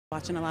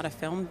Watching a lot of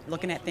film,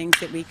 looking at things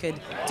that we could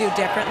do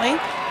differently,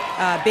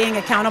 being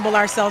accountable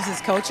ourselves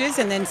as coaches,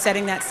 and then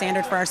setting that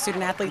standard for our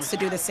student athletes to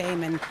do the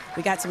same. And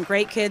we got some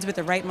great kids with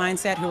the right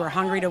mindset who are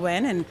hungry to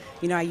win, and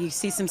you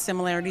see some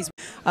similarities.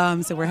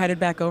 So we're headed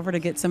back over to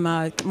get some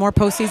more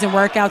postseason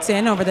workouts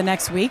in over the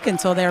next week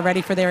until they're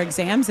ready for their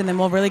exams, and then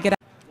we'll really get.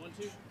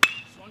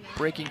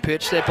 Breaking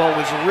pitch, that ball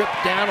was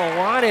ripped down the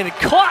line and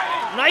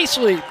caught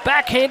nicely,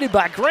 backhanded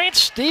by Grant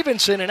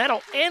Stevenson, and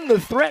that'll end the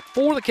threat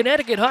for the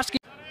Connecticut Huskies.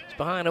 It's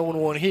behind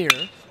 0-1 here.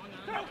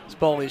 This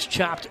ball is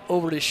chopped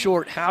over to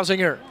short.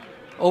 Hausinger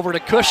over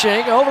to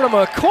Cushing, over to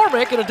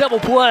McCormick, and a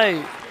double play.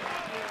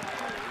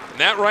 And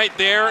that right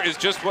there is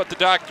just what the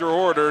doctor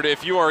ordered.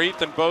 If you are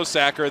Ethan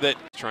Bosacker, that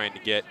trying to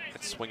get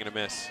that swing and a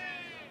miss.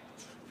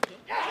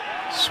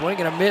 Swing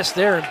and a miss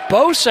there, and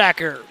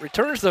Bosacker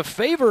returns the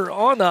favor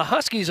on the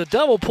Huskies. A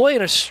double play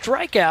and a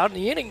strikeout, and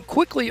the inning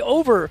quickly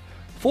over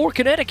for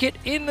Connecticut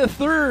in the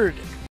third.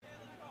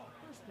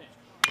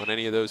 On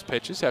any of those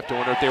pitches, have to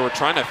wonder if they were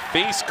trying to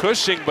face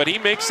Cushing, but he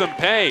makes them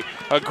pay.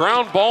 A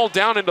ground ball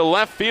down into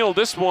left field.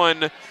 This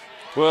one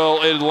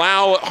will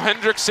allow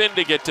Hendrickson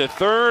to get to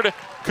third.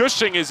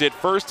 Cushing is at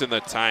first, and the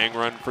tying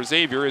run for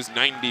Xavier is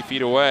 90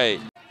 feet away.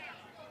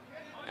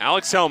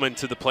 Alex Hellman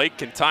to the plate,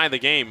 can tie the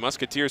game.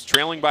 Musketeers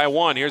trailing by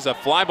 1. Here's a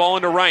fly ball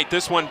into right.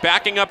 This one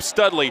backing up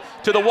Studley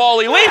to the wall.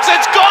 He leaps,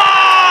 it's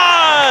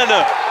gone!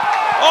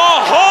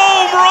 A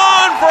home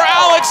run for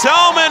Alex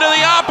Hellman to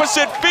the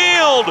opposite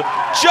field.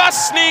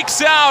 Just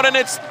sneaks out, and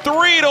it's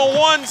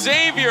 3-1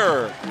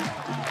 Xavier.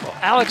 Well,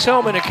 Alex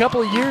Hellman a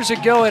couple of years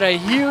ago had a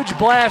huge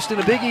blast in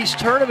the Big East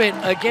tournament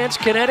against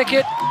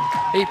Connecticut.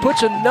 He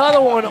puts another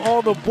one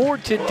on the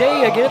board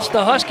today against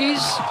the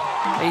Huskies.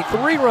 A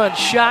 3-run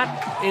shot.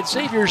 It's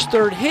Xavier's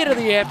third hit of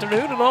the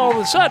afternoon, and all of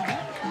a sudden,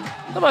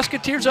 the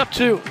Musketeers up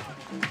 2.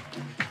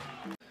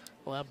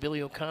 Allow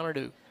Billy O'Connor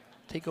to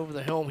take over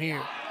the helm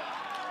here.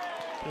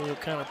 Billy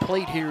O'Connor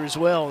played here as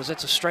well, as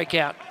that's a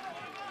strikeout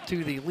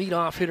to the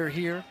leadoff hitter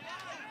here.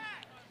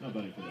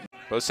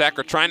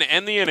 Bosacker trying to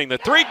end the inning. The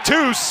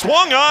 3-2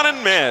 swung on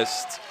and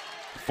missed.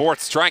 Fourth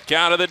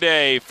strikeout of the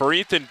day for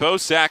Ethan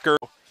Bosacker.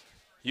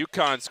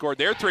 UConn scored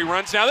their 3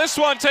 runs. Now this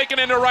one taken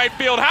into right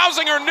field.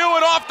 Hausinger knew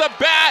it off the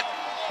bat.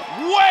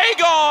 Way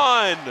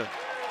gone!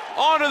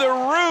 Onto the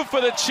roof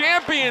of the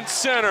Champion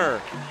Center.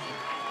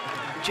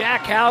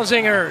 Jack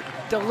Hausinger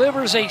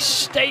delivers a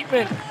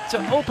statement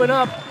to open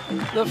up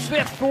the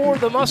 5th for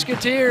the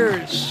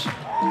Musketeers.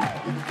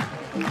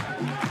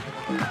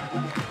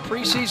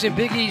 Preseason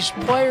Big East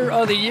Player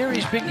of the Year.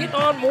 He's been getting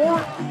on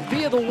more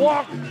via the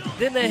walk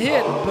than the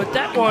hit, but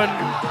that one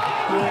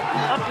will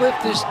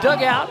uplift this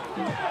dugout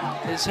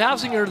as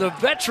Hausinger, the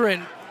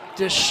veteran,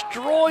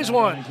 destroys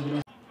one.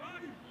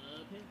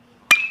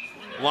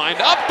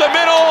 Lined up the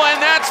middle,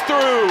 and that's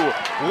through.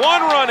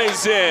 1 run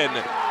is in.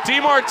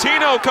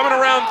 DiMartino coming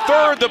around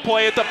third to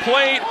play at the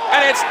plate,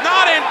 and it's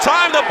not in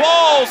time. The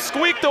ball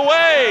squeaked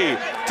away.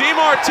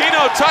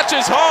 DiMartino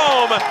touches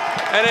home,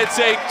 and it's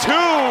a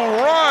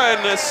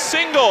 2-run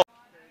single.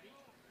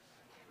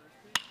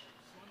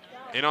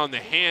 In on the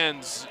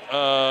hands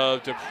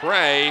of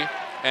Dupre,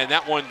 and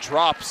that one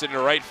drops into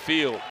right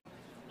field.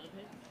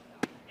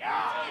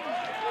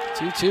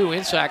 2-2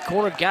 inside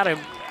corner, got him,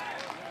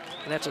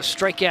 and that's a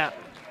strikeout.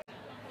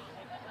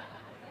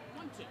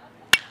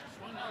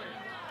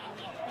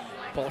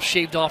 Ball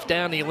shaved off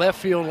down the left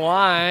field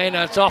line.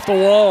 It's off the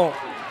wall.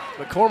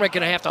 McCormick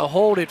gonna have to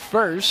hold it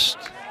first.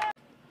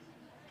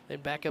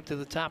 Then back up to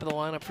the top of the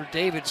lineup for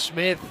David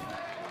Smith.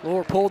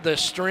 Lower pulled the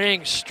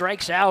string,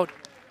 strikes out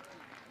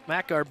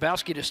Matt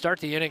Garbowski to start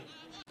the inning.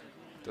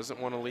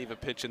 Doesn't want to leave a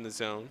pitch in the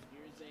zone.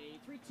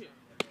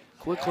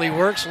 Quickly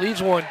works,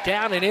 leaves one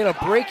down and in, a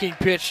breaking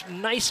pitch,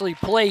 nicely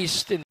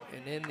placed. And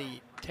then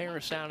the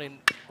terrace out in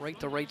right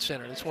to right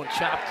center. This one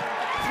chopped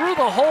through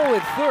the hole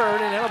at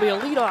third, and that'll be a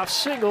leadoff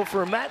single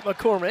for Matt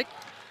McCormick.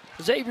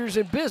 Xavier's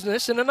in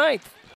business in the 9th.